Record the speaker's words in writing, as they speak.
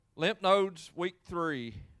Lymph nodes, week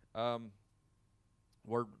 3.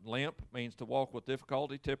 Word limp means to walk with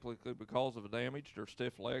difficulty, typically because of a damaged or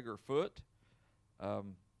stiff leg or foot.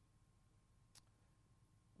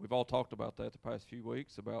 We've all talked about that the past few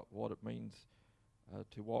weeks, about what it means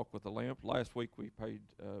to walk with a limp. Last week we paid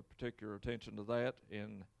particular attention to that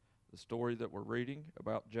in the story that we're reading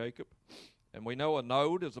about Jacob. And we know a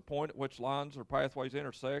node is a point at which lines or pathways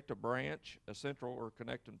intersect, a branch, a central or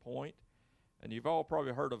connecting point. And you've all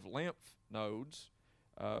probably heard of lymph nodes,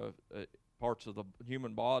 parts of the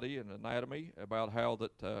human body and anatomy, about how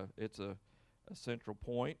that it's a central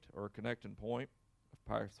point or a connecting point of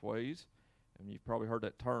pathways. And you've probably heard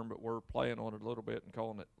that term, but we're playing on it a little bit and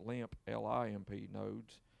calling it Limp, L-I-M-P,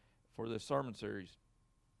 nodes for this sermon series.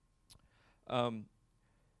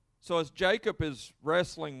 So as Jacob is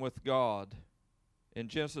wrestling with God in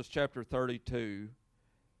Genesis chapter 32,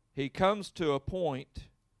 he comes to a point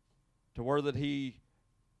to where that he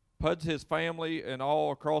puts his family and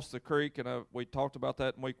all across the creek, and we talked about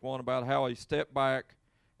that in week 1, about how he stepped back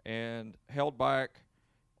and held back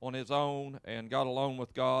on his own and got alone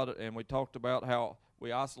with God. And we talked about how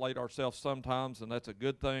we isolate ourselves sometimes, and that's a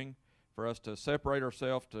good thing for us to separate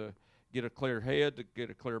ourselves, to get a clear head, to get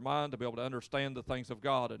a clear mind, to be able to understand the things of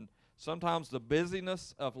God. And sometimes the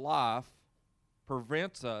busyness of life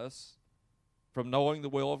prevents us from knowing the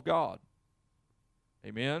will of God.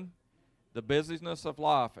 Amen? The busyness of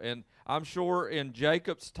life. And I'm sure in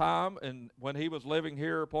Jacob's time, and when he was living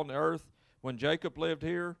here upon the earth, when Jacob lived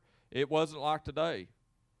here, it wasn't like today.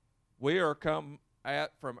 We are come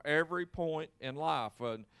at from every point in life.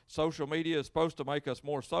 And social media is supposed to make us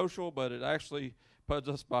more social, but it actually puts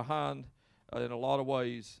us behind in a lot of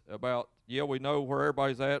ways. About, we know where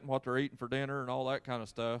everybody's at and what they're eating for dinner and all that kind of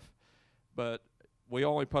stuff, but we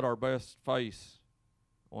only put our best face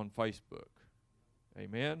on Facebook.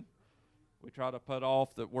 Amen? We try to put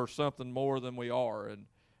off that we're something more than we are, and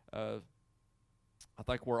I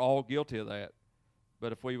think we're all guilty of that.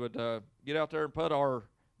 But if we would get out there and put our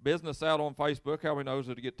business out on Facebook, how many knows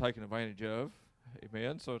it'll get taken advantage of?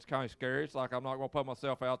 Amen. So it's kind of scary. It's like I'm not going to put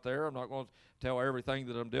myself out there. I'm not going to tell everything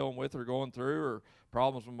that I'm dealing with or going through or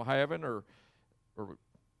problems I'm having or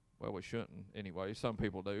well, we shouldn't anyway. Some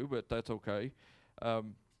people do, but that's okay.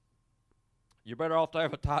 You're better off to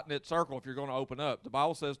have a tight-knit circle if you're going to open up. The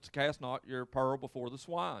Bible says to cast not your pearl before the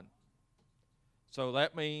swine. So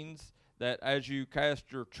that means that as you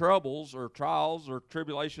cast your troubles or trials or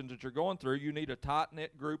tribulations that you're going through, you need a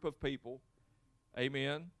tight-knit group of people.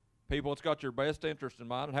 Amen. People that's got your best interest in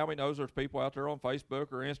mind. And how many knows there's people out there on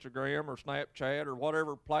Facebook or Instagram or Snapchat or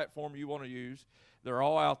whatever platform you want to use? They're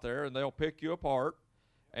all out there, and they'll pick you apart.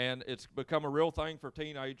 And it's become a real thing for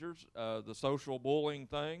teenagers. The social bullying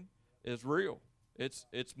thing is real. It's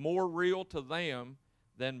more real to them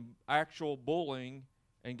than actual bullying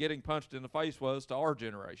and getting punched in the face was to our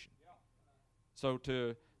generation. So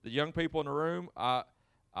to the young people in the room, I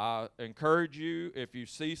encourage you, if you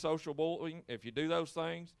see social bullying, if you do those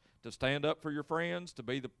things, to stand up for your friends, to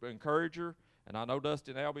be the encourager. And I know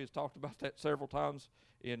Dustin Albee has talked about that several times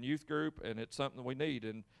in youth group, and it's something we need.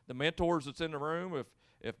 And the mentors that's in the room,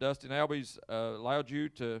 if Dustin Albee's allowed you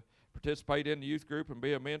to participate in the youth group and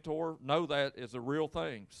be a mentor, know that is a real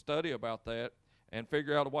thing. Study about that and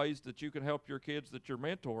figure out ways that you can help your kids that you're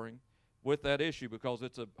mentoring with that issue, because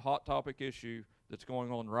it's a hot topic issue that's going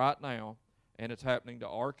on right now, and it's happening to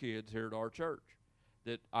our kids here at our church.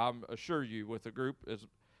 That I'm assure you, with a group as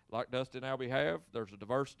like Dustin Albee have, there's a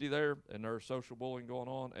diversity there, and there's social bullying going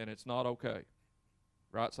on, and it's not okay.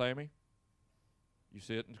 Right, Sammy? You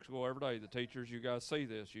see it in school every day. The teachers, you guys see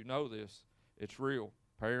this. You know this. It's real.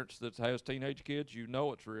 Parents that has teenage kids, you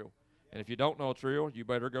know it's real. And if you don't know it's real, you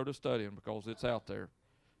better go to studying, because it's out there.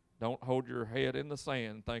 Don't hold your head in the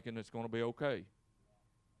sand thinking it's going to be okay.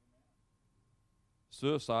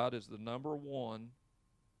 Suicide is the number one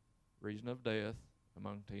reason of death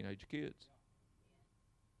among teenage kids.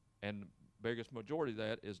 And the biggest majority of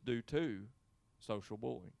that is due to social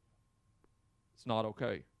bullying. It's not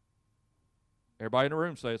okay. Everybody in the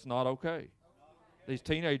room say it's not okay. These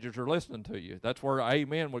teenagers are listening to you. That's where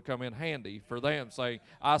amen would come in handy for them, saying,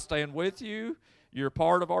 I stand with you. You're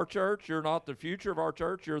part of our church. You're not the future of our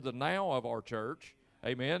church. You're the now of our church.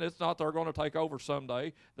 Amen. It's not they're going to take over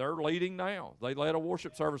someday. They're leading now. They led a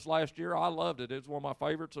worship service last year. I loved it. It's one of my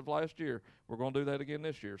favorites of last year. We're going to do that again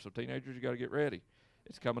this year. So teenagers, you got to get ready.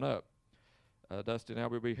 It's coming up. Dustin and I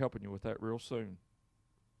will be helping you with that real soon.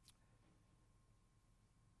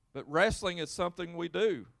 But wrestling is something we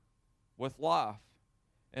do with life.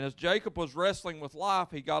 And as Jacob was wrestling with life,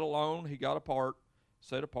 he got alone, he got apart,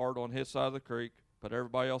 set apart on his side of the creek, put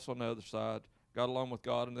everybody else on the other side, got alone with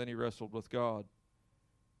God, and then he wrestled with God.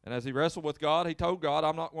 And as he wrestled with God, he told God,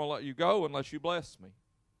 I'm not going to let you go unless you bless me.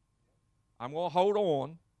 I'm going to hold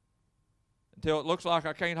on until it looks like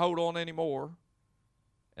I can't hold on anymore.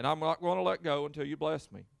 And I'm not going to let go until you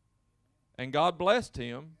bless me. And God blessed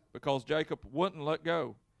him because Jacob wouldn't let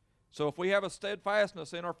go. So if we have a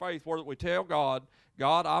steadfastness in our faith where we tell God,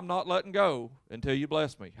 God, I'm not letting go until you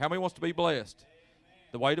bless me. How many wants to be blessed? Amen.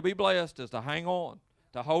 The way to be blessed is to hang on,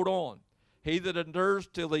 to hold on. He that endures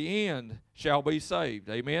till the end shall be saved.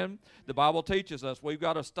 Amen? The Bible teaches us we've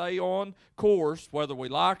got to stay on course, whether we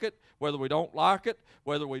like it, whether we don't like it,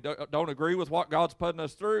 whether we don't agree with what God's putting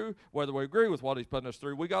us through, whether we agree with what he's putting us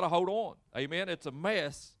through. We've got to hold on. Amen? It's a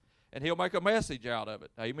mess, and he'll make a message out of it.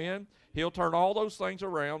 Amen? He'll turn all those things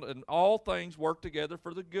around, and all things work together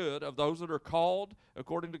for the good of those that are called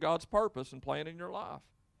according to God's purpose and plan in your life.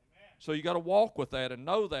 So you got to walk with that and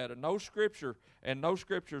know Scripture and know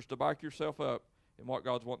Scriptures to back yourself up in what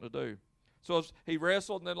God's wanting to do. So as he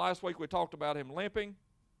wrestled, and then last week we talked about him limping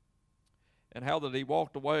and how that he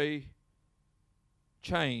walked away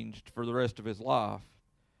changed for the rest of his life.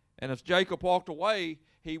 And as Jacob walked away,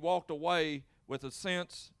 he walked away with a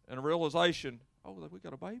sense and a realization, oh, we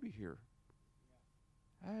got a baby here.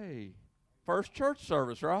 Hey, first church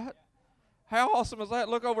service, right? How awesome is that?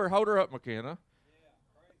 Look over, hold her up, McKenna.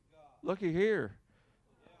 Looky here.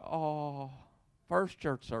 Oh, first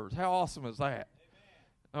church service. How awesome is that?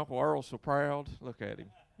 Amen. Uncle Earl's so proud. Look at him.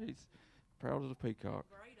 He's proud as a peacock.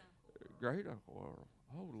 Great Uncle Earl.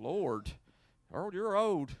 Oh, Lord. Earl, you're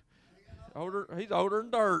old. He's older than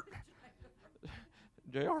dirt.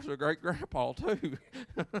 JR's a great grandpa, too.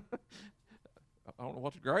 I don't know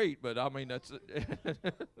what's great, but I mean, that's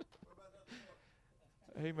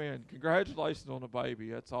Amen. Congratulations on the baby.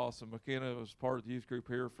 That's awesome. McKenna was part of the youth group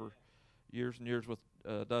here for years and years with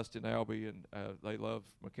Dustin Albee, and they love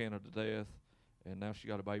McKenna to death, and now she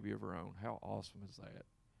got a baby of her own. How awesome is that?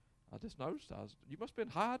 I just noticed you must have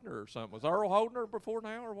been hiding her or something. Was Earl holding her before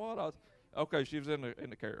now or what? Okay, she was in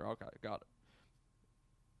the carrier. Okay, got it.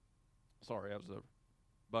 Sorry, that was a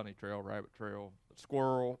bunny trail, rabbit trail,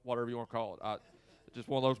 squirrel, whatever you want to call it. Just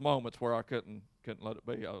one of those moments where I couldn't let it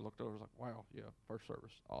be. I looked over, I was like, wow, yeah, first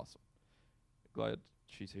service, awesome. Glad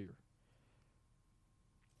she's here.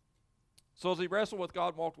 So as he wrestled with God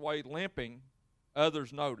and walked away limping,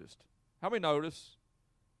 others noticed. How many notice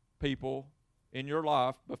people in your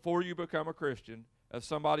life before you become a Christian of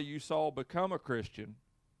somebody you saw become a Christian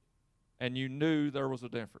and you knew there was a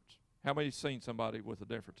difference? How many seen somebody with a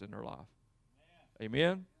difference in their life?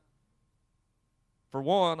 Amen? For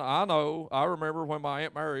one, I remember when my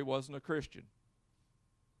Aunt Mary wasn't a Christian.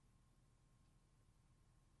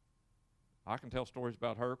 I can tell stories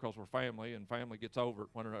about her because we're family, and family gets over it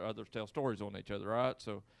when others tell stories on each other, right?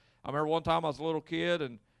 So I remember one time I was a little kid,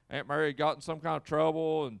 and Aunt Mary had gotten some kind of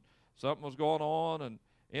trouble, and something was going on, and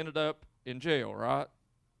ended up in jail, right?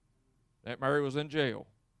 Aunt Mary was in jail.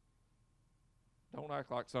 Don't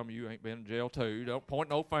act like some of you ain't been in jail too. Don't point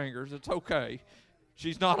no fingers. It's okay.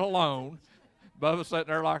 She's not alone. Bubba's sitting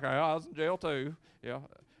there like, I was in jail too. Yeah.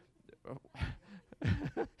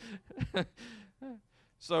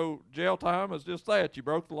 So jail time is just that. You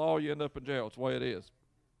broke the law, you end up in jail. It's the way it is.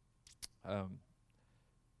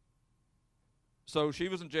 So she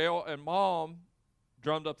was in jail, and Mom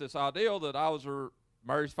drummed up this ideal that I was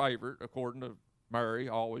Mary's favorite, according to Mary.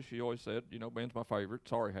 She always said, Ben's my favorite.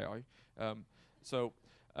 Sorry, Howie.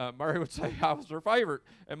 Mary would say I was her favorite.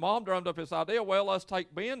 And Mom drummed up this idea, well, let's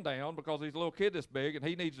take Ben down because he's a little kid this big and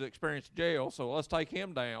he needs to experience jail, so let's take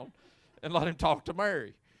him down and let him talk to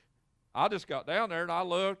Mary. I just got down there and I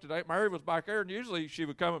looked, and Aunt Mary was back there, and usually she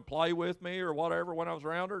would come and play with me or whatever when I was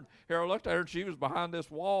around her. And here I looked at her, and she was behind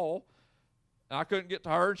this wall, and I couldn't get to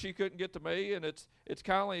her, and she couldn't get to me. And it's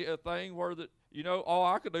kind of a thing where all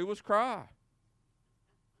I could do was cry.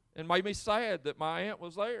 And made me sad that my aunt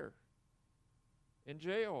was there in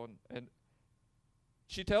jail. And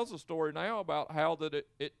she tells a story now about how that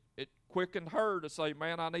it quickened her to say,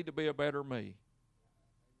 man, I need to be a better me.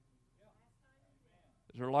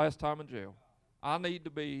 It's her last time in jail. I need to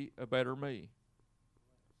be a better me.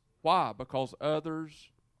 Why? Because others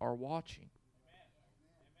are watching.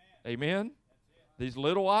 Amen? These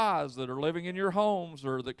little eyes that are living in your homes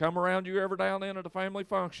or that come around you every now and then at a family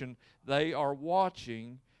function, they are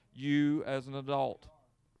watching you as an adult.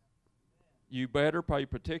 You better pay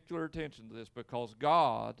particular attention to this because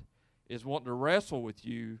God is wanting to wrestle with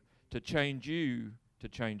you to change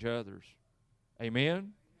others.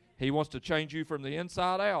 Amen? He wants to change you from the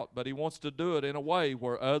inside out, but he wants to do it in a way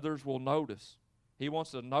where others will notice. He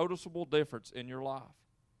wants a noticeable difference in your life.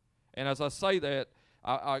 And as I say that,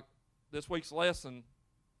 this week's lesson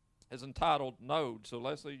is entitled Node. So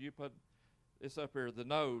Leslie, you put It's up here, the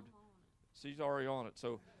node. She's already on it.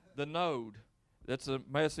 So the node. That's a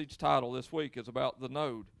message title this week is about the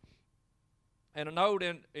node. And a node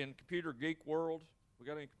in computer geek world. We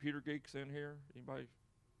got any computer geeks in here? Anybody?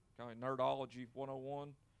 Kind of nerdology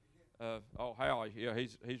 101. Howie. Yeah,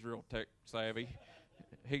 he's real tech savvy.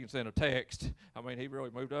 He can send a text. I mean, he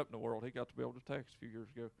really moved up in the world. He got to be able to text a few years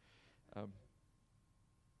ago. And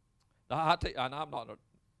I'm not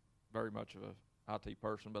very much of a IT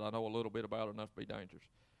person, but I know a little bit about it enough to be dangerous.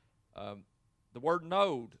 The word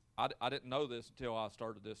node, I didn't know this until I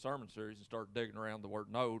started this sermon series and started digging around the word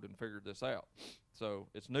node and figured this out. So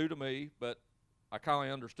it's new to me, but I kind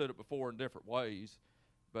of understood it before in different ways.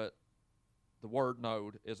 But the word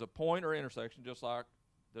node is a point or intersection, just like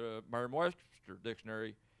the Merriam-Webster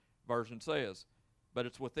dictionary version says, but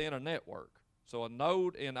it's within a network. So a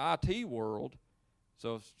node in IT world,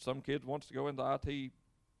 so if some kid wants to go into IT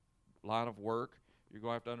line of work, you're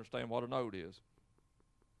going to have to understand what a node is.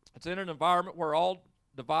 It's in an environment where all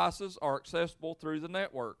devices are accessible through the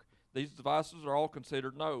network. These devices are all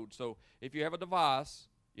considered nodes. So if you have a device,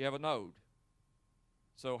 you have a node.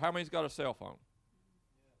 So how many's got a cell phone?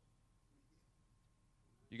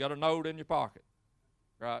 You got a node in your pocket,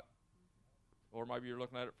 right? Or maybe you're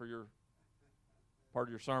looking at it for your part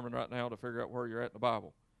of your sermon right now to figure out where you're at in the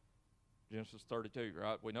Bible. Genesis 32,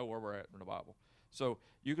 right? We know where we're at in the Bible. So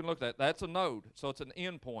you can look at that. That's a node. So it's an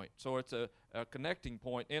end point. So it's a connecting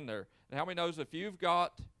point in there. And how many knows if you've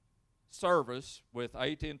got service with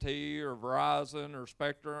AT&T or Verizon or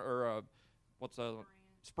Spectrum or what's the other one?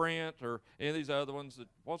 Sprint or any of these other ones.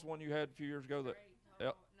 What's the one you had a few years ago?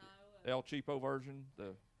 The El Cheapo version?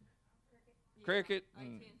 The Cricket.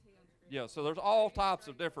 And yeah, so there's all types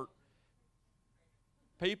of different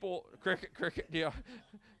people. Cricket, yeah.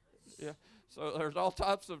 Yeah. So there's all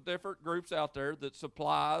types of different groups out there that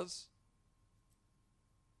supplies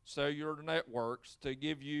cellular networks to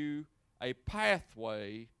give you a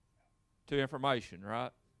pathway to information,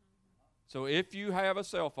 right? So if you have a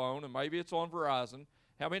cell phone, and maybe it's on Verizon,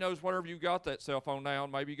 how many knows whenever you got that cell phone now,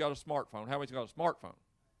 and maybe you got a smartphone? How many's got a smartphone?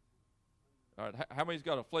 All right, how many's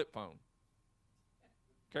got a flip phone?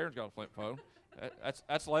 Karen's got a flip phone.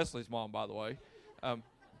 That's Leslie's mom, by the way.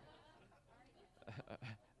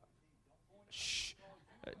 Shh.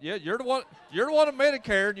 Yeah, you're the one admitted,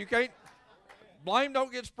 Karen. You can't blame.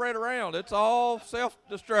 Don't get spread around. It's all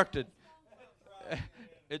self-destructed.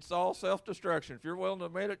 It's all self-destruction. If you're willing to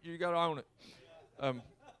admit it, you got to own it.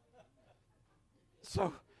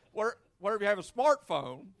 So wherever you have a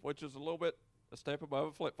smartphone, which is a step above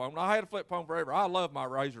a flip phone. I had a flip phone forever. I love my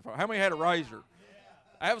Razor phone. How many had a Razor?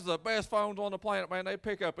 That was the best phones on the planet, man. They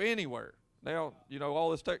pick up anywhere. Now, all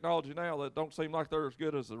this technology now that don't seem like they're as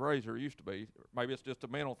good as the Razor used to be. Maybe it's just a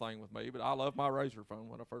mental thing with me, but I love my Razor phone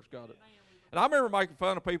when I first got it. And I remember making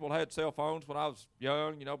fun of people that had cell phones when I was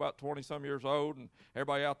young, about 20-some years old, and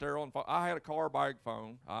everybody out there on the phone. I had a car bag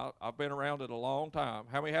phone. I've been around it a long time.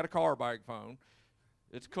 How many had a car bag phone?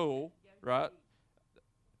 It's cool, right?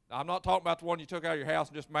 I'm not talking about the one you took out of your house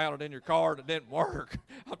and just mounted in your car and it didn't work.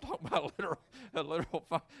 I'm talking about a literal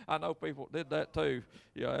phone. I know people did that too.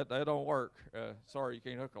 Yeah, that don't work. Sorry, you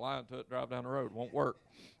can't hook a line to it and drive down the road. It won't work.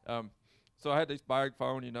 So I had this bag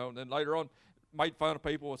phone, and then later on made fun of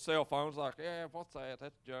people with cell phones like, yeah, what's that?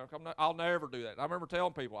 That's junk. I'll never do that. And I remember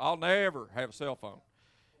telling people, I'll never have a cell phone.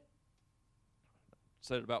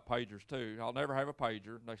 Said it about pagers too. I'll never have a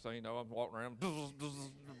pager. Next thing you know, I'm walking around,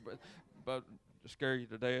 but scare you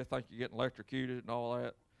to death, think you're getting electrocuted and all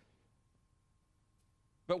that.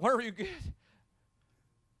 But wherever you get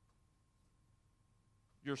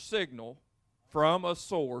your signal from a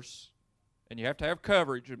source, and you have to have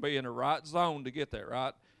coverage and be in the right zone to get that,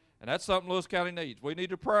 right? And that's something Lewis County needs. We need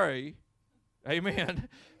to pray, amen,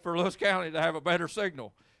 for Lewis County to have a better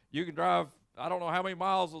signal. You can drive, I don't know how many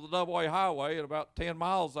miles of the double-A highway, and about 10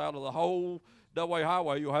 miles out of the whole double-A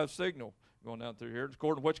highway you'll have signal going down through here. It's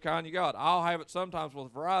according to which kind you got. I'll have it sometimes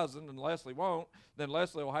with Verizon, and Leslie won't. Then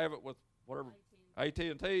Leslie will have it with whatever,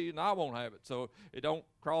 AT&T, and I won't have it. So it don't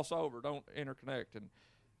cross over, don't interconnect. And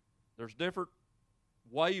there's different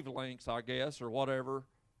wavelengths, I guess, or whatever,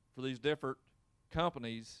 for these different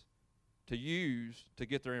companies to use to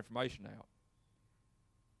get their information out.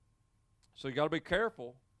 So you got to be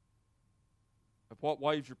careful of what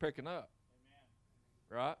waves you're picking up.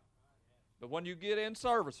 Amen. Right? But when you get in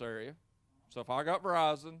service area, so if I got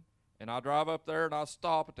Verizon and I drive up there and I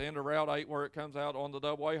stop at the end of Route 8 where it comes out on the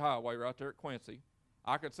double-A highway right there at Quincy,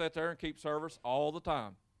 I can sit there and keep service all the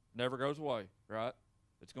time. Never goes away, right?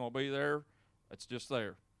 It's going to be there. It's just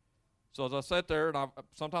there. So as I sit there, and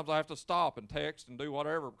sometimes I have to stop and text and do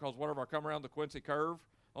whatever, because whenever I come around the Quincy curve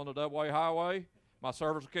on the double-A highway, My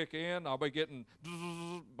servers will kick in. I'll be getting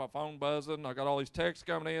my phone buzzing. I got all these texts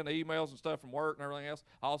coming in, emails and stuff from work and everything else.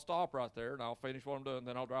 I'll stop right there, and I'll finish what I'm doing,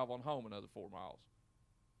 then I'll drive on home another 4 miles.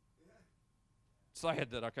 Sad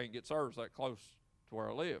that I can't get service that close to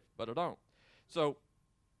where I live, but I don't. So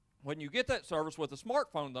when you get that service with a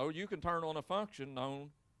smartphone, though, you can turn on a function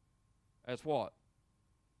known as what?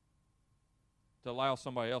 To allow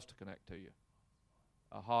somebody else to connect to you.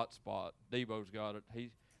 A hotspot. Debo's got it.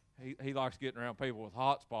 He likes getting around people with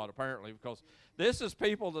hotspot, apparently, because this is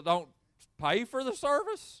people that don't pay for the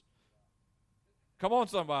service. Come on,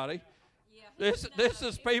 somebody. Yeah, this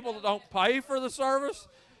is people that don't pay for the service.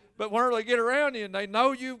 But when they get around you and they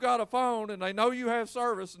know you've got a phone and they know you have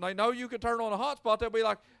service and they know you can turn on a hotspot, they'll be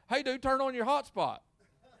like, hey, dude, turn on your hotspot.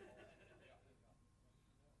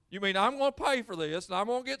 You mean I'm going to pay for this and I'm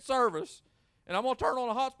going to get service and I'm going to turn on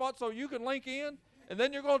a hotspot so you can link in and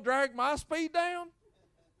then you're going to drag my speed down?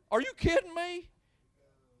 Are you kidding me?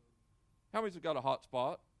 How many's got a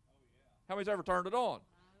hotspot? How many's ever turned it on?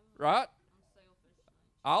 Right?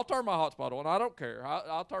 I'll turn my hotspot on. I don't care.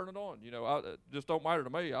 I'll turn it on. You know, it just don't matter to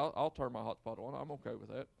me. I'll turn my hotspot on. I'm okay with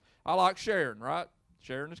that. I like sharing, right?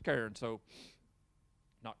 Sharing is caring. So,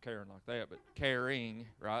 not caring like that, but caring,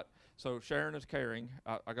 right? So, sharing is caring.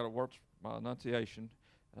 I got to work my enunciation,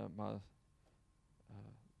 my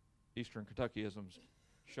Eastern Kentuckyisms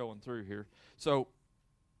showing through here. So,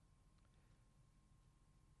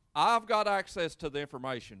 I've got access to the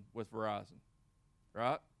information with Verizon,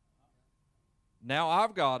 right? Now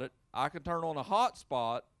I've got it. I can turn on a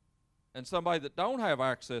hotspot, and somebody that don't have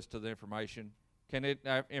access to the information can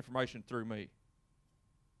have information through me.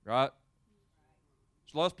 Right?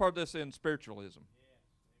 So let's put this in spiritualism.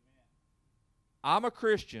 I'm a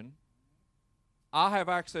Christian. I have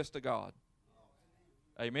access to God.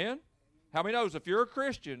 Amen? How many knows if you're a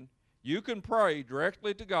Christian, you can pray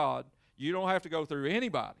directly to God. You don't have to go through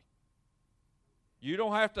anybody. You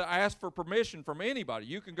don't have to ask for permission from anybody.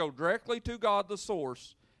 You can go directly to God, the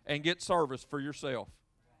source, and get service for yourself.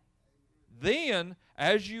 Then,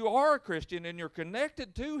 as you are a Christian and you're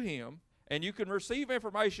connected to Him, and you can receive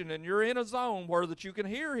information, and you're in a zone where that you can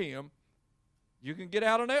hear Him, you can get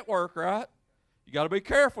out of network, right? You got to be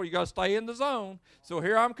careful. You got to stay in the zone. So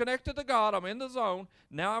here I'm connected to God. I'm in the zone.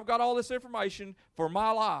 Now I've got all this information for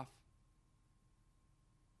my life.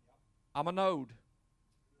 I'm a node.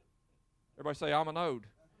 Everybody say, I'm a node.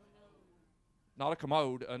 Not a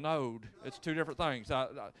commode, a node. It's two different things.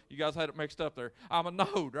 You guys had it mixed up there. I'm a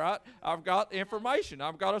node, right? I've got information.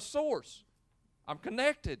 I've got a source. I'm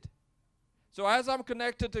connected. So as I'm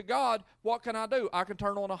connected to God, what can I do? I can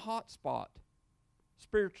turn on a hotspot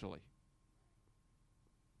spiritually.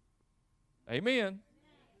 Amen.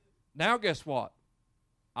 Now guess what?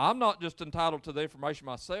 I'm not just entitled to the information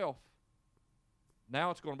myself. Now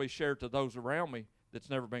it's going to be shared to those around me that's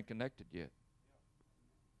never been connected yet.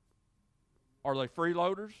 Are they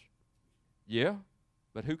freeloaders? Yeah,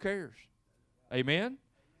 but who cares? Amen?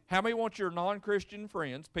 How many want your non-Christian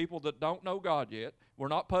friends, people that don't know God yet? We're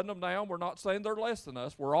not putting them down. We're not saying they're less than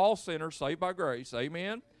us. We're all sinners saved by grace.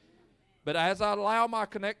 Amen? But as I allow my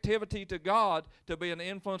connectivity to God to be an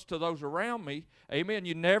influence to those around me, amen,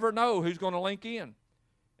 you never know who's going to link in.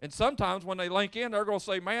 And sometimes when they link in, they're going to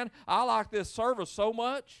say, man, I like this service so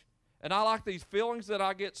much. And I like these feelings that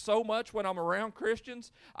I get so much when I'm around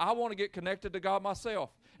Christians. I want to get connected to God myself.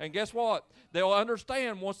 And guess what? They'll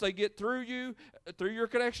understand once they get through you, through your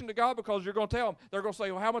connection to God, because you're going to tell them. They're going to say,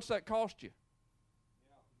 well, how much that cost you?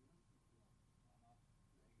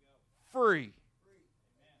 Free.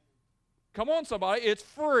 Come on, somebody. It's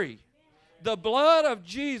free. The blood of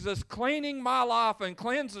Jesus cleaning my life and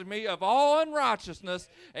cleansing me of all unrighteousness.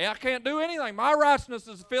 And I can't do anything. My righteousness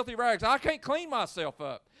is filthy rags. I can't clean myself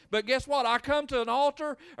up. But guess what? I come to an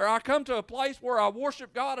altar or I come to a place where I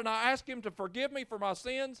worship God and I ask Him to forgive me for my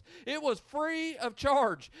sins. It was free of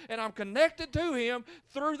charge. And I'm connected to Him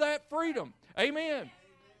through that freedom. Amen.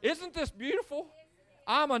 Isn't this beautiful?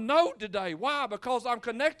 I'm a node today. Why? Because I'm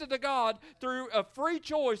connected to God through a free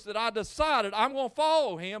choice that I decided I'm going to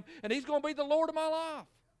follow Him and He's going to be the Lord of my life.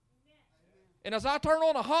 And as I turn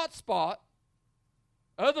on a hot spot,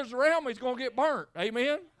 others around me is going to get burnt.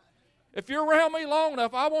 Amen? If you're around me long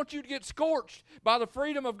enough, I want you to get scorched by the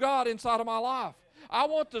freedom of God inside of my life. I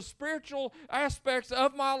want the spiritual aspects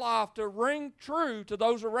of my life to ring true to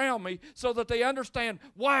those around me so that they understand,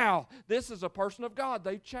 wow, this is a person of God.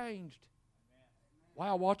 They've changed.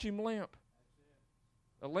 Wow, watch him limp.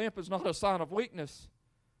 A limp is not a sign of weakness.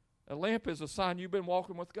 A limp is a sign you've been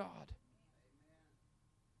walking with God.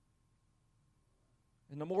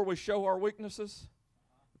 And the more we show our weaknesses,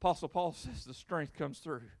 Apostle Paul says the strength comes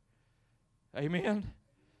through. Amen?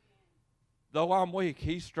 Though I'm weak,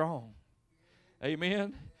 he's strong.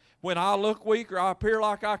 Amen. When I look weak or I appear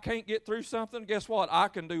like I can't get through something, guess what? I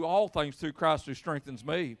can do all things through Christ who strengthens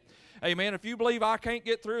me. Amen. If you believe I can't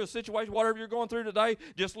get through a situation, whatever you're going through today,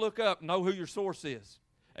 just look up and know who your source is.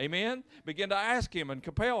 Amen. Begin to ask him and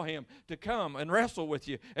compel him to come and wrestle with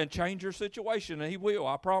you and change your situation, and he will.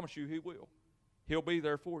 I promise you he will. He'll be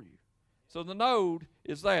there for you. So the node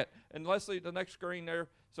is that. And let's see the next screen there.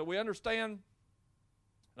 So we understand,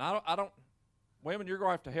 and I don't women, you're going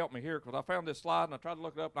to have to help me here because I found this slide and I tried to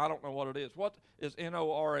look it up and I don't know what it is. What is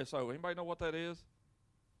NORSO? Anybody know what that is?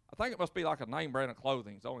 I think it must be like a name brand of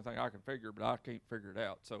clothing. It's the only thing I can figure, but I can't figure it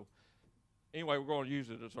out. So anyway, we're going to use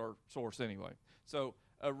it as our source anyway. So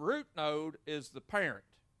a root node is the parent,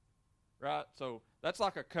 right? So that's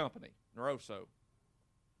like a company, Neuroso.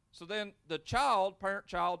 So then the child,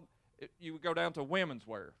 parent-child, you would go down to women's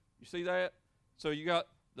wear. You see that? So you got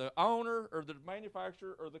the owner or the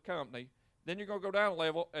manufacturer or the company. Then you're going to go down a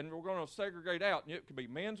level, and we're going to segregate out. It could be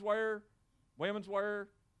men's wear, women's wear,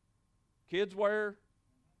 kids wear.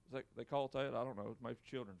 They call it that? I don't know. Maybe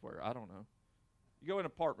children's wear. I don't know. You go in a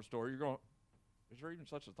department store, you're going, is there even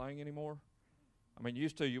such a thing anymore? I mean,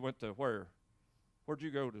 used to you went to where? Where'd you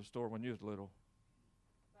go to the store when you was little?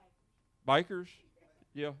 Baker's?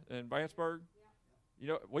 Yeah, in Vanceburg? Yeah. You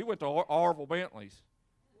know, we went to Orville Bentley's.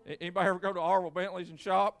 Anybody ever go to Orville Bentley's and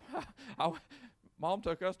shop? Mom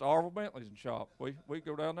took us to Orville Bentley's and shop. We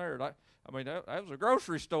go down there. That was a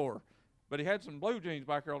grocery store. But he had some blue jeans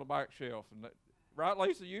back there on the back shelf. And right,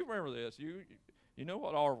 Lisa, you remember this. You know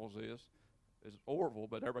what Orville's is. It's Orville,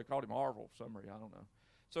 but everybody called him Orville for some reason. I don't know.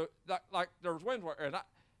 So, like there was women's wear. And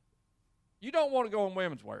you don't want to go in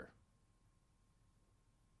women's wear.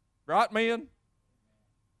 Right, men?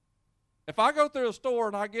 If I go through a store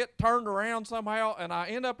and I get turned around somehow and I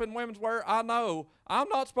end up in women's wear, I know I'm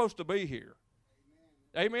not supposed to be here.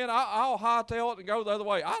 Amen. I'll hightail it and go the other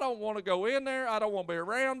way. I don't want to go in there. I don't want to be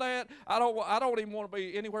around that. I don't even want to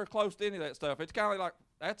be anywhere close to any of that stuff. It's kind of like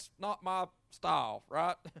that's not my style,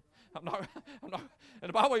 right? I'm not. And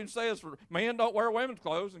the Bible even says for men don't wear women's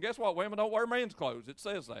clothes, and guess what? Women don't wear men's clothes. It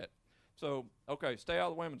says that. So okay, stay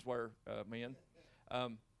out of the women's wear, men.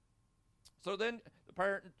 So then the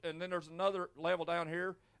parent, and then there's another level down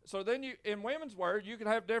here. So then in women's wear, you can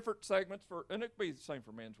have different segments and it could be the same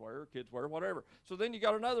for men's wear, kids wear, whatever. So then you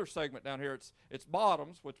got another segment down here. It's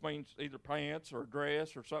bottoms, which means either pants or a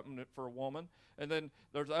dress or something for a woman. And then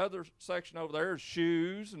there's the other section over there is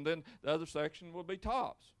shoes, and then the other section will be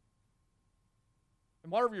tops.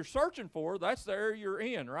 And whatever you're searching for, that's the area you're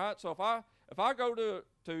in, right? So if I go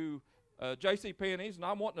to JCPenney's and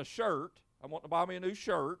I'm wanting a shirt, I'm wanting to buy me a new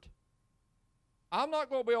shirt, I'm not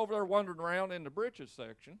going to be over there wandering around in the breeches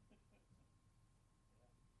section.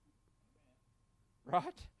 Right?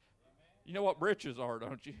 You know what breeches are,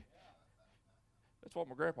 don't you? That's what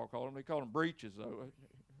my grandpa called them. They called them breeches, though.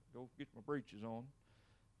 Go get my breeches on.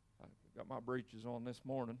 I got my breeches on this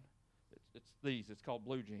morning. It's these. It's called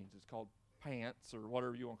blue jeans. It's called pants or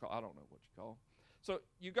whatever you want to call it. I don't know what you call it. So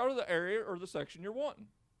you go to the area or the section you're wanting.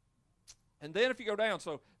 And then if you go down,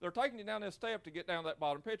 so they're taking you down this step to get down that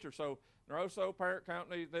bottom picture. So Neuroso, parent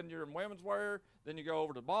company, then you're in women's wear, then you go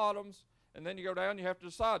over to bottoms, and then you go down, you have to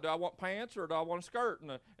decide, do I want pants or do I want a skirt? And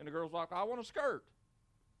the girl's like, I want a skirt.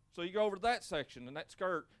 So you go over to that section and that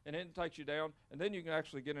skirt, and then it takes you down, and then you can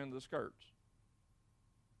actually get into the skirts.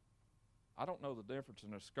 I don't know the difference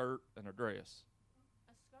in a skirt and a dress.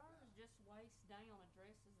 A skirt is just waist down, a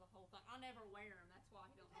dress is the whole thing. I never wear them, that's why I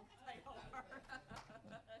don't know what they are.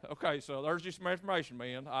 Okay, so there's just some information,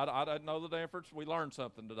 man. I didn't know the difference. We learned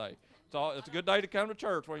something today. It's a good day to come to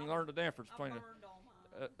church when you learn the difference between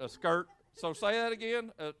a skirt. So say that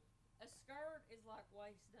again. A skirt is like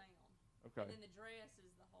waist down. Okay. And then the dress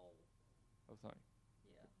is the whole thing.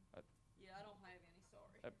 Yeah. I don't have any,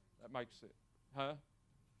 sorry. That makes it. Huh?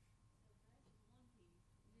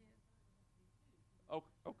 Oh,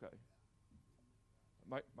 okay.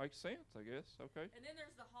 Makes sense, I guess. Okay. And then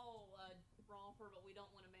there's the whole romper, but we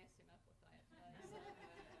don't want to mess him up with that today.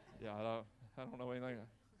 So. Yeah, I don't know anything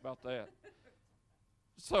about that.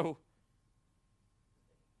 So,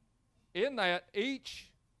 in that,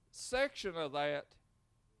 each section of that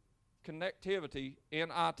connectivity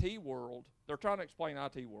in IT world, they're trying to explain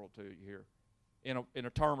IT world to you here in a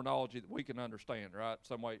terminology that we can understand, right?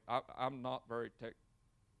 Some way. I'm not very tech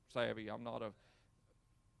savvy. I'm not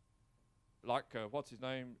what's his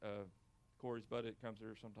name? Corey's buddy that comes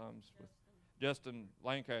here sometimes. Justin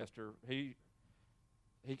Lancaster. He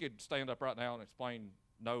could stand up right now and explain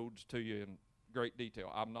nodes to you in great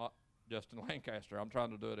detail. I'm not Justin Lancaster. I'm trying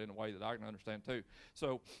to do it in a way that I can understand too.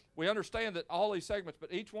 So we understand that all these segments,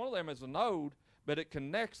 but each one of them is a node, but it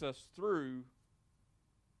connects us through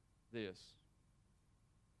this.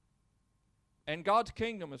 And God's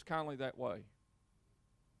kingdom is kindly that way.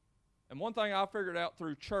 And one thing I figured out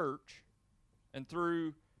through church and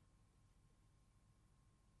through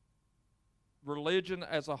religion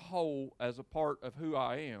as a whole, as a part of who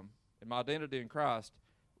I am and my identity in Christ,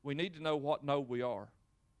 we need to know what node we are.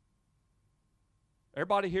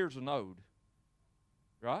 Everybody here is a node,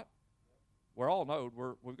 right? We're all node.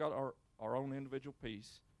 We've got our own individual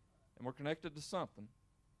piece, and we're connected to something.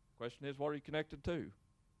 The question is, what are you connected to?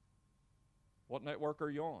 What network are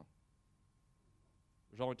you on?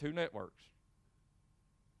 There's only two networks.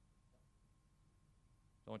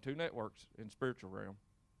 There's only two networks in the spiritual realm.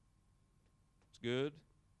 It's good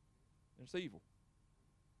and it's evil.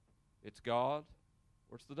 It's God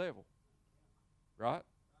or it's the devil. Right?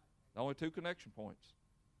 The only two connection points.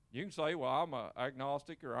 You can say, well, I'm an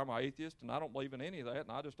agnostic or I'm an atheist and I don't believe in any of that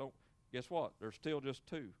and I just don't. Guess what? There's still just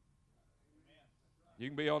two. You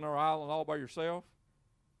can be on our island all by yourself,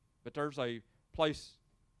 but there's a place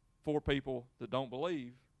for people that don't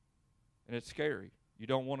believe, and it's scary. You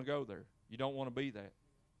don't want to go there. You don't want to be that.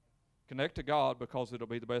 Connect to God because it'll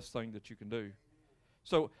be the best thing that you can do.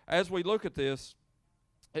 So as we look at this,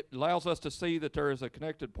 it allows us to see that there is a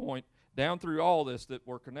connected point down through all this, that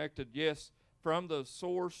we're connected, yes, from the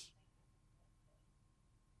source.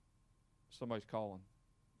 Somebody's calling.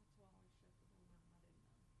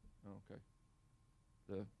 Oh, okay.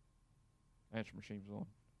 The answer machine's on.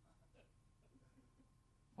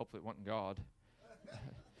 Hopefully it wasn't God. It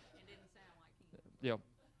didn't sound like he. Yeah.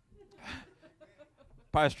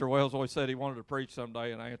 Pastor Wells always said he wanted to preach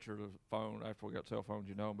someday and answer the phone after we got cell phones,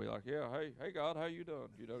 and be like, yeah, hey God, how you doing?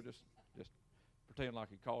 Just pretend like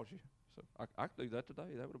he calls you. So I could do that today.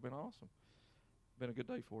 That would have been awesome. Been a good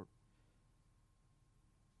day for it.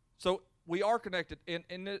 So we are connected.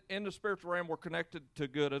 In the spiritual realm, we're connected to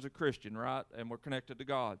good as a Christian, right? And we're connected to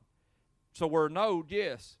God. So we're a node,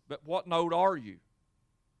 yes, but what node are you?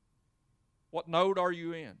 What node are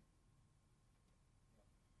you in?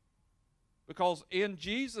 Because in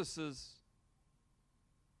Jesus'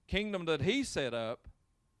 kingdom that he set up,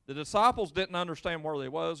 the disciples didn't understand where they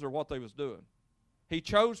was or what they was doing. He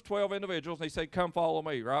chose 12 individuals and he said, come follow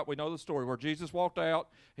me, right? We know the story where Jesus walked out.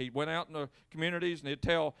 He went out in the communities and he'd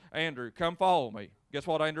tell Andrew, come follow me. Guess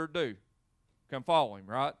what Andrew would do? Come follow him,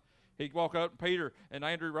 right? He'd walk up to Peter, and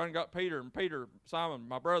Andrew run and got Peter, and Peter, Simon,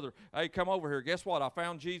 my brother, hey, come over here. Guess what? I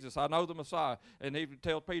found Jesus. I know the Messiah. And he would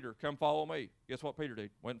tell Peter, come follow me. Guess what Peter did?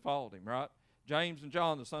 Went and followed him, right? James and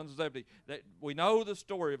John, the sons of Zebedee. We know the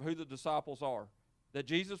story of who the disciples are. That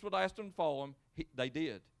Jesus would ask them to follow him. They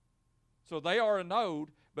did. So they are a node,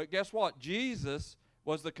 but guess what? Jesus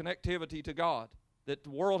was the connectivity to God that the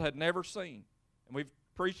world had never seen. And we've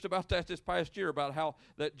preached about that this past year, about how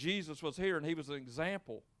that Jesus was here and he was an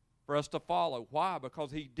example for us to follow. Why?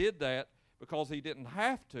 Because he did that because he didn't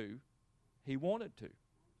have to. He wanted to.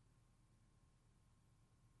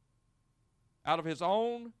 Out of his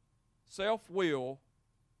own self-will,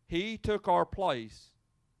 he took our place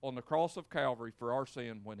on the cross of Calvary for our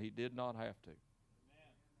sin when he did not have to.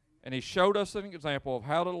 And he showed us an example of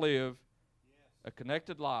how to live a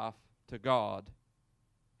connected life to God.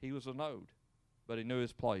 He was a node, but he knew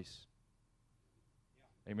his place.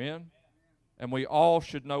 Amen? And we all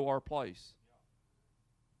should know our place.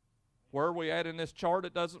 Where are we at in this chart?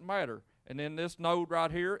 It doesn't matter. And in this node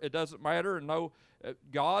right here, it doesn't matter. And no,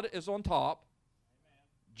 God is on top.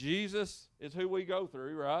 Jesus is who we go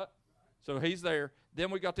through, right? So he's there.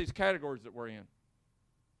 Then we got these categories that we're in.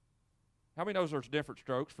 How many knows there's different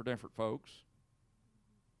strokes for different folks?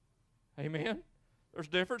 Amen? There's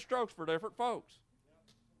different strokes for different folks.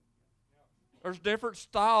 There's different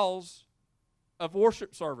styles of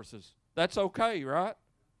worship services. That's okay, right?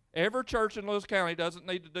 Every church in Lewis County doesn't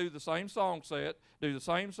need to do the same song set, do the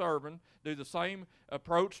same sermon, do the same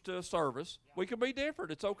approach to a service. We can be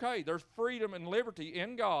different. It's okay. There's freedom and liberty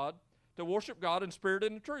in God to worship God in spirit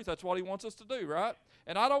and in truth. That's what he wants us to do, right?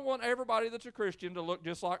 And I don't want everybody that's a Christian to look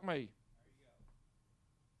just like me.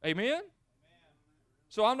 Amen?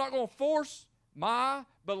 So I'm not going to force my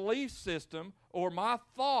belief system or my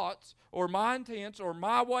thoughts or my intents or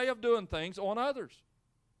my way of doing things on others.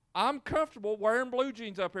 I'm comfortable wearing blue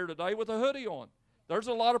jeans up here today with a hoodie on. There's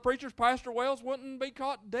a lot of preachers. Pastor Wells wouldn't be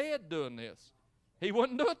caught dead doing this. He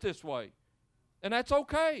wouldn't do it this way. And that's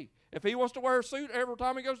okay. If he wants to wear a suit every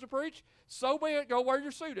time he goes to preach, so be it. Go wear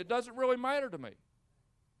your suit. It doesn't really matter to me.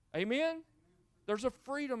 Amen? There's a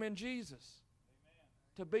freedom in Jesus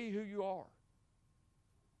to be who you are.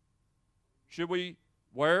 Should we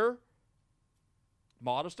wear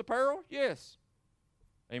modest apparel? Yes.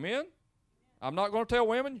 Amen? I'm not going to tell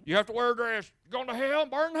women, you have to wear a dress. You're going to hell,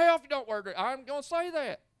 burn in hell if you don't wear a dress. I'm going to say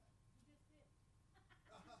that.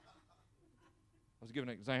 I was giving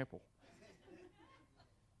an example.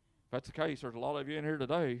 If that's the case, there's a lot of you in here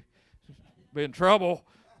today be in trouble.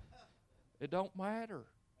 It don't matter. Amen.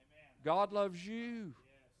 God loves you.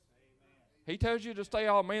 Yes. He tells you to stay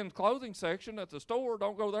out of men's clothing section at the store.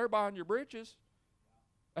 Don't go there buying your breeches.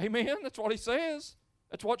 Amen. That's what he says.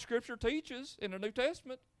 That's what Scripture teaches in the New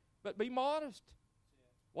Testament. But be modest.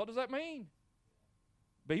 What does that mean?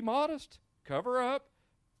 Be modest. Cover up.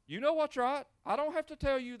 You know what's right. I don't have to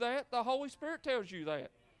tell you that. The Holy Spirit tells you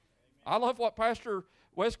that. I love what Pastor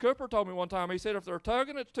Wes Cooper told me one time. He said if they're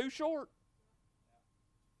tugging, it's too short.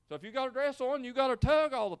 So if you got a dress on, you got to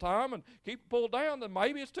tug all the time and keep it pulled down, then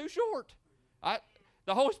maybe it's too short.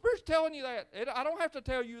 The Holy Spirit's telling you that. I don't have to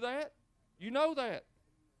tell you that. You know that.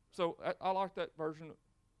 So I like that version that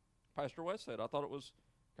Pastor Wes said. I thought it was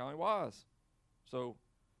kind of wise. So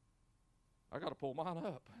I got to pull mine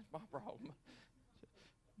up. That's my problem.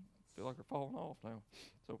 I feel like they're falling off now.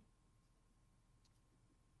 So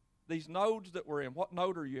these nodes that we're in, what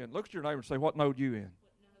node are you in? Look at your neighbor and say, what node you in?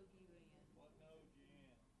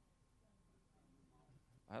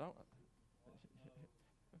 I don't.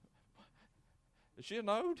 Is she a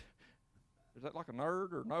node? Is that like a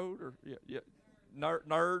nerd or node or yeah?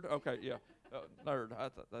 Nerd. Okay, yeah, nerd.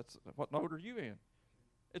 That's what node are you in?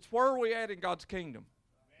 It's where we at in God's kingdom.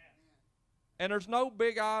 And there's no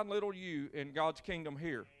big I and little you in God's kingdom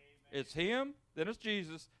here. It's Him, then it's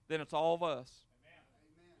Jesus, then it's all of us.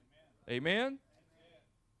 Amen.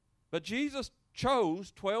 But Jesus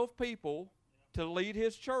chose 12 people to lead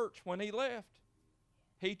His church when He left.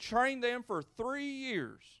 He trained them for 3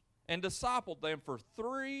 years and discipled them for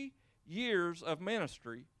 3 years of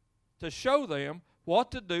ministry to show them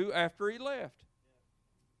what to do after He left.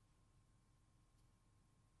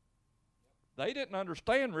 They didn't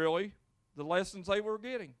understand really the lessons they were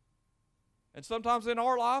getting. And sometimes in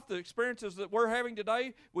our life, the experiences that we're having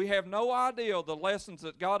today, we have no idea the lessons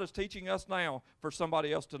that God is teaching us now for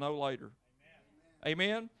somebody else to know later. Amen?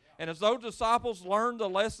 Amen? And as those disciples learned the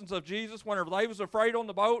lessons of Jesus whenever they was afraid on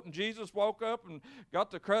the boat and Jesus woke up and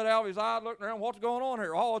got the crud out of his eye looking around, what's going on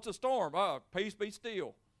here? Oh, it's a storm. Oh, peace be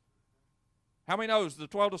still. How many knows the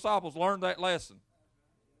 12 disciples learned that lesson?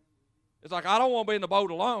 It's like, I don't want to be in the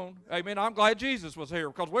boat alone. Amen. I'm glad Jesus was here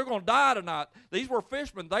because we're going to die tonight. These were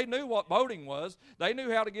fishermen. They knew what boating was. They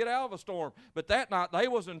knew how to get out of a storm. But that night, they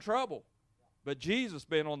was in trouble. But Jesus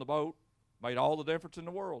being on the boat made all the difference in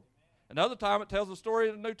the world. Another time, it tells the story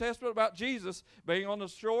in the New Testament about Jesus being on the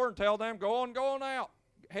shore and tell them, go on out.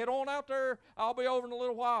 Head on out there. I'll be over in a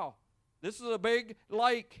little while. This is a big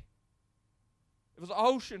lake. It was an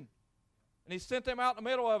ocean. And He sent them out in the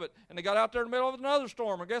middle of it. And they got out there in the middle of another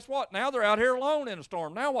storm. And guess what? Now they're out here alone in a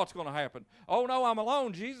storm. Now what's going to happen? Oh, no, I'm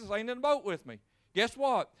alone. Jesus ain't in the boat with me. Guess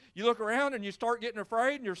what? You look around and you start getting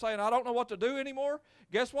afraid and you're saying, I don't know what to do anymore.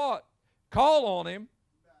 Guess what? Call on Him.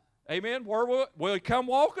 Amen. Where will He come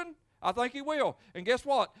walking? I think He will. And guess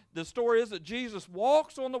what? The story is that Jesus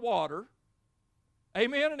walks on the water.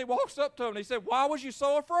 Amen. And He walks up to him and He said, why was you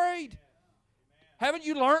so afraid? Haven't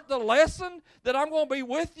you learned the lesson that I'm going to be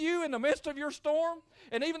with you in the midst of your storm?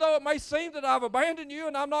 And even though it may seem that I've abandoned you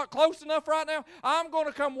and I'm not close enough right now, I'm going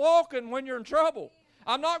to come walking when you're in trouble.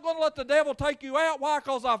 I'm not going to let the devil take you out. Why?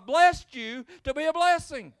 Because I've blessed you to be a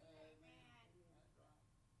blessing.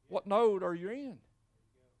 What node are you in?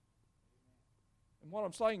 And what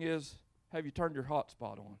I'm saying is, have you turned your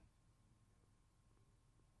hotspot on?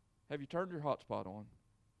 Have you turned your hotspot on?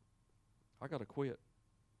 I got to quit.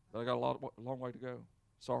 But I got a long way to go.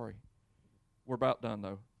 Sorry. We're about done,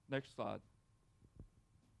 though. Next slide.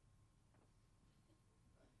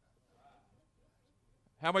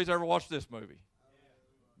 How many's ever watched this movie?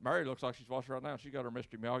 Mary looks like she's watching right now. She got her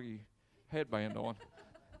Mr. Miyagi headband on.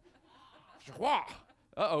 Wow.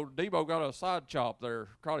 Uh-oh, Debo got a side chop there,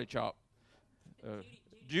 karate chop.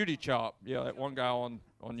 Judy chop. Yeah, that one guy on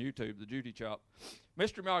YouTube, the Judy chop.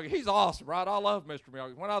 Mr. Miyagi, he's awesome, right? I love Mr.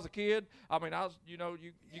 Miyagi. When I was a kid, I mean, you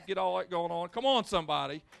get all that going on. Come on,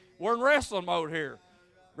 somebody. We're in wrestling mode here,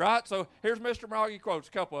 right? So here's Mr. Miyagi quotes,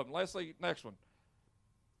 a couple of them. Let's see, next one.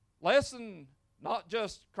 Lesson, not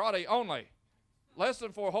just karate only.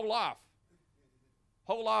 Lesson for whole life.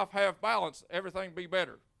 Whole life have balance, everything be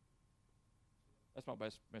better. That's my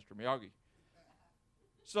best Mr. Miyagi.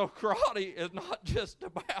 So karate is not just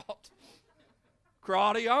about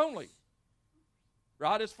karate only.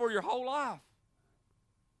 Right? It's for your whole life.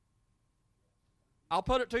 I'll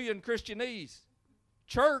put it to you in Christianese.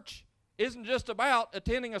 Church isn't just about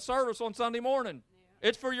attending a service on Sunday morning.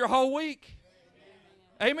 It's for your whole week.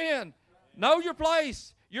 Amen. Know your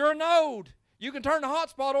place. You're a node. You can turn the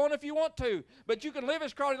hotspot on if you want to, but you can live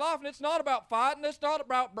this crowded life, and it's not about fighting. It's not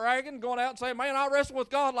about bragging, going out and saying, man, I wrestled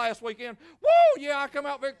with God last weekend. Woo, yeah, I come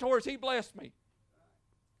out victorious. He blessed me.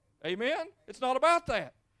 Amen? It's not about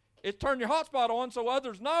that. It's turn your hotspot on so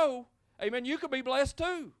others know, amen, you can be blessed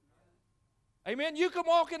too. Amen? You can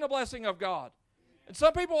walk in the blessing of God. And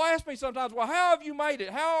some people ask me sometimes, well, how have you made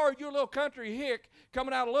it? How are you a little country hick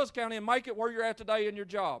coming out of Lewis County and make it where you're at today in your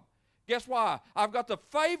job? Guess why? I've got the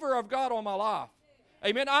favor of God on my life.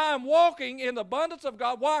 Amen. I am walking in the abundance of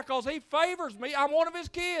God. Why? Because He favors me. I'm one of His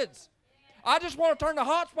kids. I just want to turn the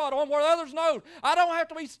hotspot on where others know. I don't have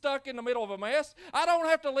to be stuck in the middle of a mess. I don't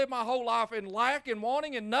have to live my whole life in lack and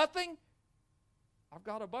wanting and nothing. I've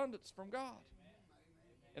got abundance from God.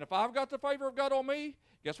 And if I've got the favor of God on me,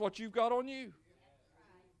 guess what you've got on you?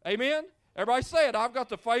 Amen? Everybody say it. I've got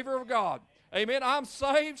the favor of God. Amen. I'm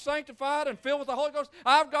saved, sanctified, and filled with the Holy Ghost.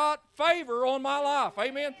 I've got favor on my life.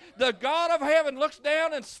 Amen. The God of heaven looks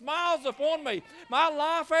down and smiles upon me. My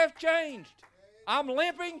life has changed. I'm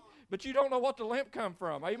limping, but you don't know what the limp come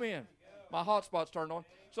from. Amen. My hotspot's turned on.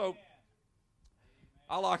 So,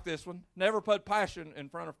 I like this one. Never put passion in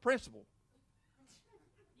front of principle.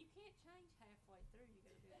 You can't change halfway through. You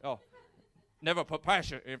gotta do it. Oh, never put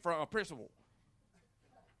passion in front of principle.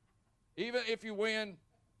 Even if you win,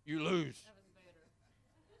 you lose.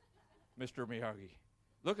 Mr. Miyagi.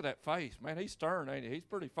 Look at that face. Man, he's stern, ain't he? He's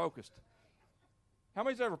pretty focused. How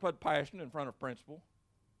many's ever put passion in front of principle?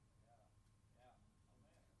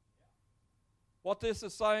 What this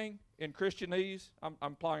is saying in Christianese, I'm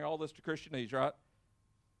applying all this to Christianese, right?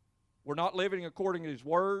 We're not living according to His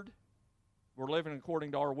Word. We're living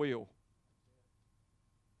according to our will.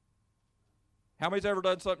 How many's ever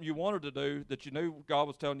done something you wanted to do that you knew God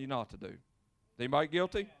was telling you not to do? Anybody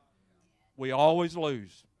guilty? We always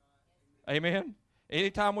lose. Amen?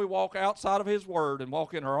 Anytime we walk outside of His Word and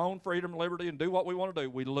walk in our own freedom and liberty and do what we want to do,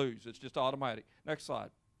 we lose. It's just automatic. Next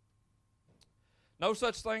slide. No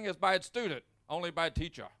such thing as bad student, only bad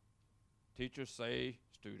teacher. Teachers say,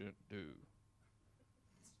 student do.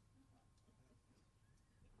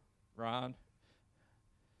 Ryan?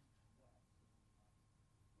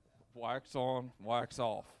 Wax on, wax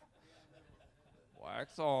off.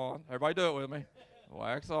 Wax on. Everybody do it with me.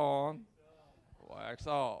 Wax on, wax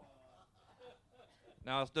off.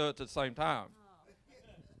 Now let's do it at the same time.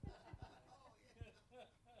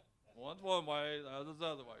 One's one way, the other's the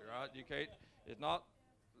other way, right? You can't. It's not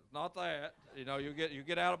that. You know, you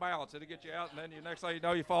get out of balance. It'll get you out, and then the next thing you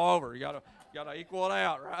know, you fall over. You gotta equal it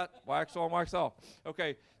out, right? Wax on, wax off.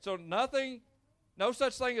 Okay. So no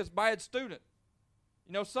such thing as bad student.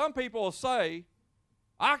 You know, some people will say,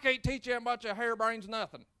 I can't teach you a bunch of harebrains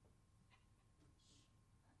nothing.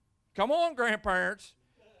 Come on, grandparents.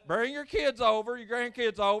 Bring your kids over, your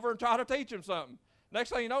grandkids over, and try to teach them something. Next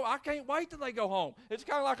thing you know, I can't wait till they go home. It's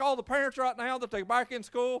kind of like all the parents right now that they're back in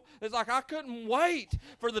school. It's like I couldn't wait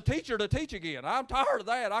for the teacher to teach again. I'm tired of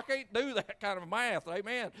that. I can't do that kind of math.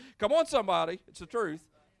 Amen. Come on, somebody. It's the truth.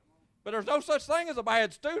 But there's no such thing as a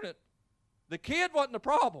bad student. The kid wasn't the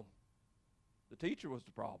problem. The teacher was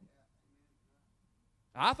the problem.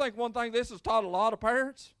 I think one thing this has taught a lot of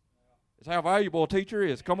parents is how valuable a teacher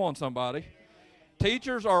is. Come on, somebody.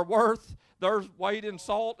 Teachers are worth their weight in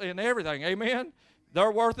salt and everything. Amen?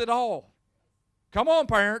 They're worth it all. Come on,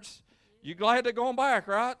 parents. You glad they're going back,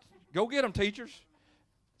 right? Go get them, teachers.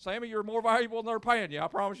 Sammy, you're more valuable than they're paying you. I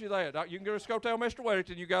promise you that. You can just go tell Mr.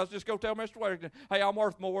 Weddington. You guys just go tell Mr. Weddington, hey, I'm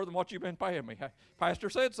worth more than what you've been paying me. Hey, Pastor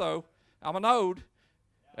said so. I'm a node.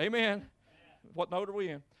 Amen. What node are we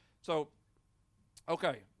in? So,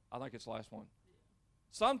 okay, I think it's the last one.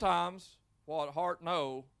 Sometimes what heart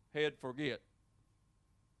know, head forget.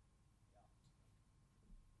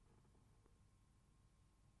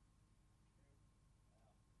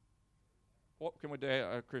 What can we do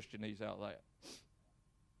Christianese out of that?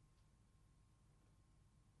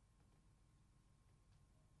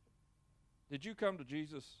 Did you come to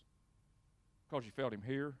Jesus because you felt Him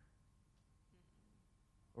here?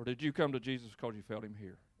 Or did you come to Jesus because you felt Him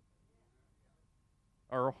here?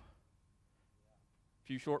 Earl, a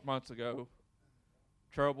few short months ago,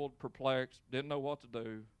 troubled, perplexed, didn't know what to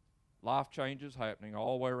do. Life changes happening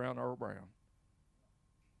all the way around Earl Brown.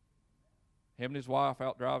 Him and his wife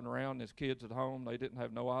out driving around, and his kids at home, they didn't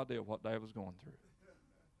have no idea what Dad was going through.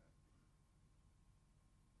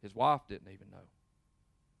 His wife didn't even know.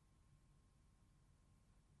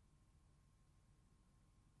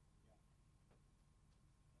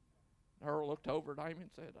 Earl looked over at Amy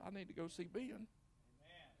and said, I need to go see Ben. Amen.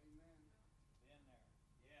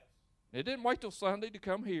 Yes. It didn't wait till Sunday to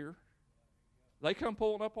come here. They come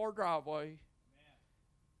pulling up our driveway. Amen.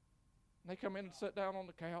 And they come in and sit down on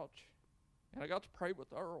the couch. And I got to pray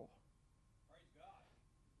with Earl.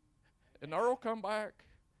 And Earl come back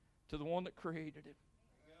to the one that created him.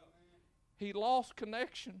 He lost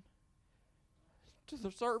connection to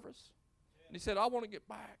the service. And he said, I want to get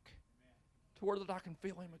back to where that I can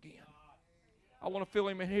feel him again. I want to feel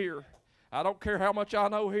him in here. I don't care how much I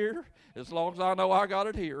know here, as long as I know I got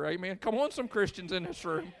it here. Amen. Come on, some Christians in this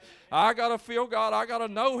room. I got to feel God. I got to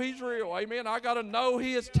know He's real. Amen. I got to know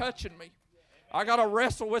He is touching me. I got to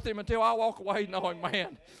wrestle with Him until I walk away knowing,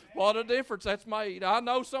 man, what a difference that's made. I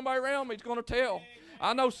know somebody around me is going to tell.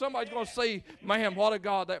 I know somebody's going to see, man, what a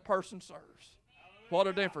God that person serves. What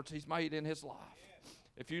a difference He's made in his life.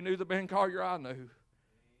 If you knew the Ben Collier I knew,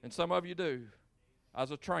 and some of you do, I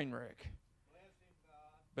was a train wreck.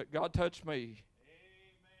 But God touched me,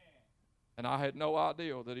 and I had no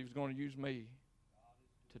idea that He was going to use me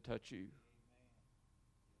to touch you.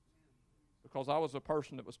 Because I was a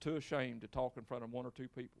person that was too ashamed to talk in front of one or two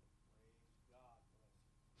people.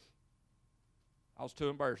 I was too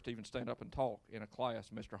embarrassed to even stand up and talk in a class.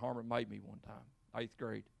 Mr. Harmon made me one time, 8th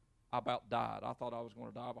grade. I about died. I thought I was going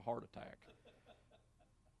to die of a heart attack.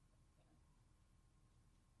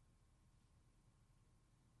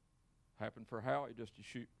 Happened for Howie just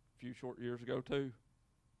a few short years ago, too.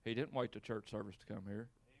 He didn't wait to church service to come here.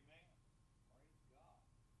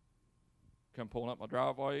 Come pulling up my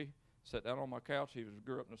driveway, sat down on my couch. He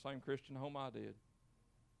grew up in the same Christian home I did.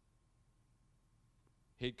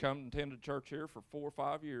 He'd come and attended church here for 4 or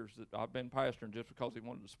 5 years that I've been pastoring just because he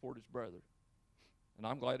wanted to support his brother. And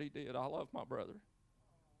I'm glad he did. I love my brother.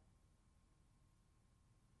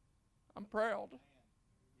 I'm proud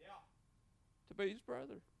to be his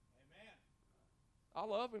brother. I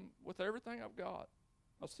love him with everything I've got.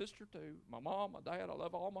 My sister too. My mom, my dad. I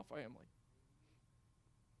love all my family.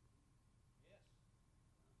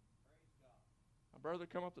 My brother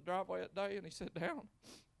come up the driveway that day and he sat down.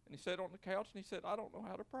 And he sat on the couch and he said, I don't know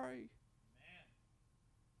how to pray.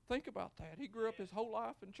 Think about that. He grew up his whole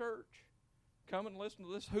life in church. Come and listen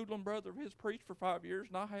to this hoodlum brother of his preach for 5 years,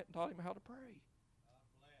 and I hadn't taught him how to pray.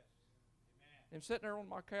 Him sitting there on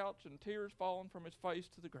my couch and tears falling from his face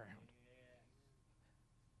to the ground.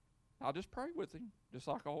 I just pray with him, just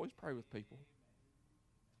like I always pray with people.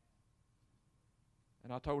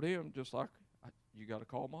 And I told him, just like, you got to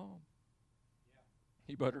call Mom.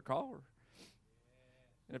 You better call her.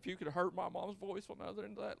 And if you could have heard my mom's voice on the other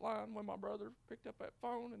end of that line when my brother picked up that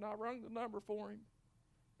phone and I rung the number for him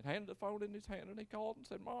and handed the phone in his hand, and he called and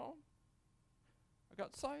said, Mom, I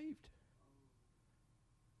got saved.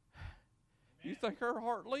 Amen. You think her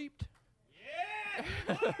heart leaped?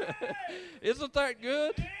 Yeah! Isn't that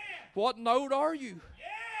good? Yeah. What node are you?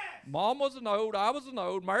 Yes. Mom was a node, I was a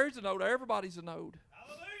node, Mary's a node, everybody's a node.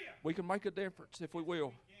 Hallelujah. We can make a difference if we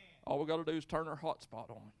will. All we got to do is turn our hotspot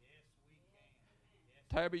on. Yes, we can. Yes.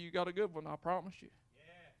 Tabby, you got a good one, I promise you.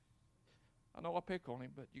 Yes. I know I pick on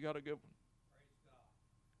him, but you got a good one.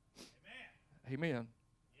 Praise God. Amen. Amen.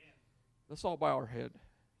 Yes. Let's all bow our head.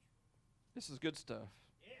 This is good stuff.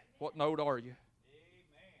 Yes. What node are you?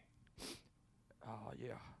 Amen.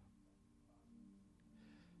 Yeah.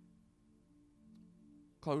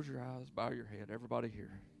 Close your eyes, bow your head, everybody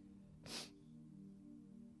here.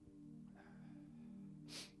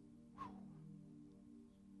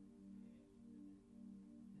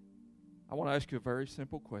 I want to ask you a very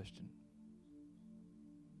simple question.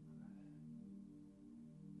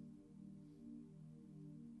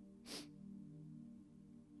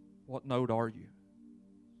 What node are you?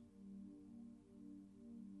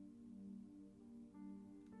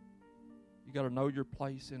 You got to know your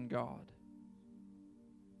place in God.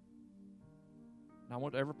 And I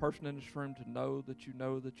want every person in this room to know that you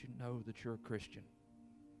know that you know that you're a Christian,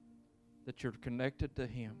 that you're connected to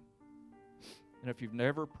Him. And if you've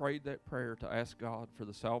never prayed that prayer to ask God for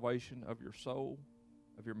the salvation of your soul,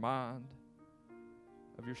 of your mind,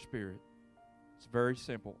 of your spirit, it's very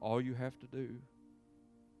simple. All you have to do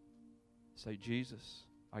is say, Jesus,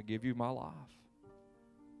 I give you my life.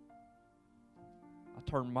 I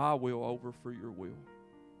turn my will over for your will.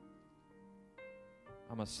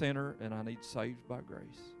 I'm a sinner and I need saved by grace.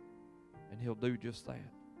 And He'll do just that.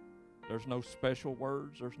 There's no special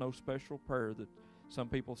words. There's no special prayer that some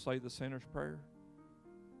people say the sinner's prayer.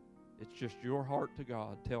 It's just your heart to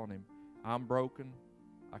God telling Him, I'm broken.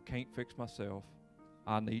 I can't fix myself.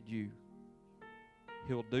 I need you.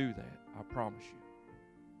 He'll do that. I promise you.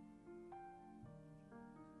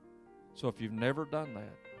 So if you've never done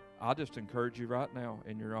that, I just encourage you right now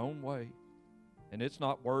in your own way. And it's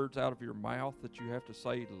not words out of your mouth that you have to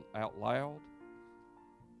say out loud.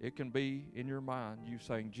 It can be in your mind you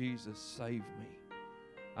saying, Jesus, save me.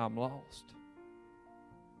 I'm lost.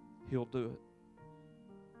 He'll do it.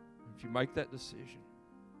 if you make that decision,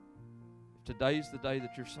 if today's the day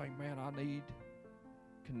that you're saying, man, I need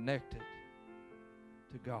connected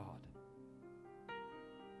to God.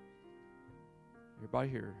 Everybody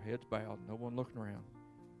here, heads bowed, no one looking around.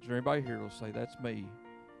 Is there anybody here that'll say, that's me?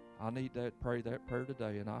 I need that, pray that prayer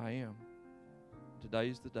today, and I am.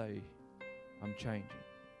 Today's the day I'm changing.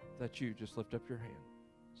 If that's you, just lift up your hand.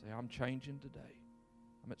 Say, I'm changing today.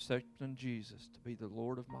 I'm accepting Jesus to be the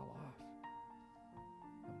Lord of my life.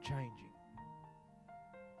 I'm changing.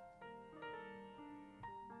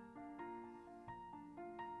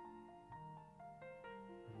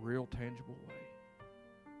 A real tangible way.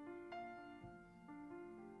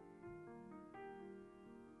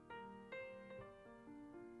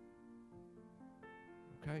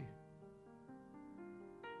 Okay.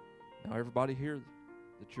 Now everybody here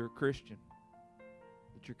that you're a Christian,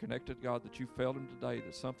 that you're connected to God, that you felt Him today,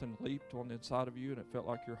 that something leaped on the inside of you and it felt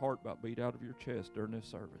like your heart about beat out of your chest during this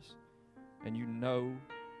service. And you know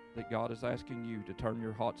that God is asking you to turn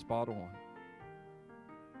your hot spot on,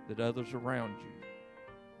 that others around you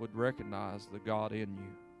would recognize the God in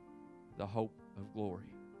you, the hope of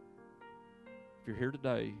glory. If you're here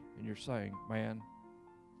today and you're saying, man,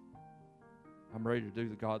 I'm ready to do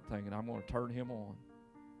the God thing and I'm going to turn Him on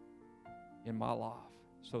in my life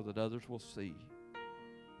so that others will see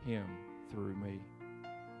Him through me.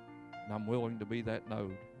 And I'm willing to be that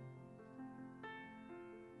node.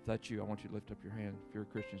 If that's you, I want you to lift up your hand. If you're a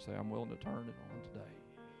Christian, say, I'm willing to turn it on today.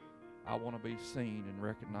 I want to be seen and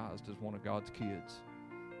recognized as one of God's kids,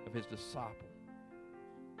 of His disciple,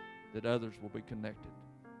 that others will be connected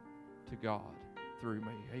to God through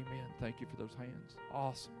me. Amen. Thank you for those hands.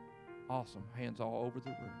 Awesome. Awesome. Hands all over the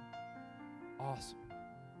room. Awesome.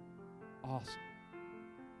 Awesome.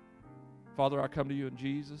 Father, I come to you in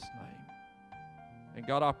Jesus' name. And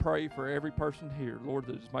God, I pray for every person here, Lord,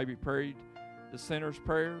 that has maybe prayed the sinner's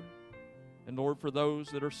prayer. And Lord, for those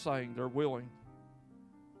that are saying they're willing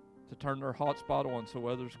to turn their hot spot on so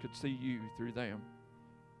others could see you through them.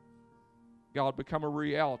 God, become a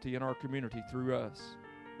reality in our community through us.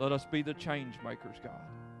 Let us be the change makers, God.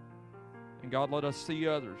 And God, let us see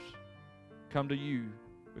others come to you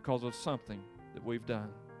because of something that we've done.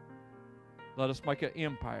 Let us make an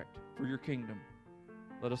impact for your kingdom.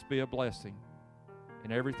 Let us be a blessing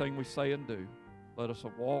in everything we say and do. Let us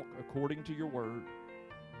walk according to your word.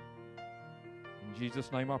 In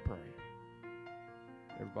Jesus' name I pray.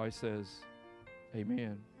 Everybody says,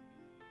 amen.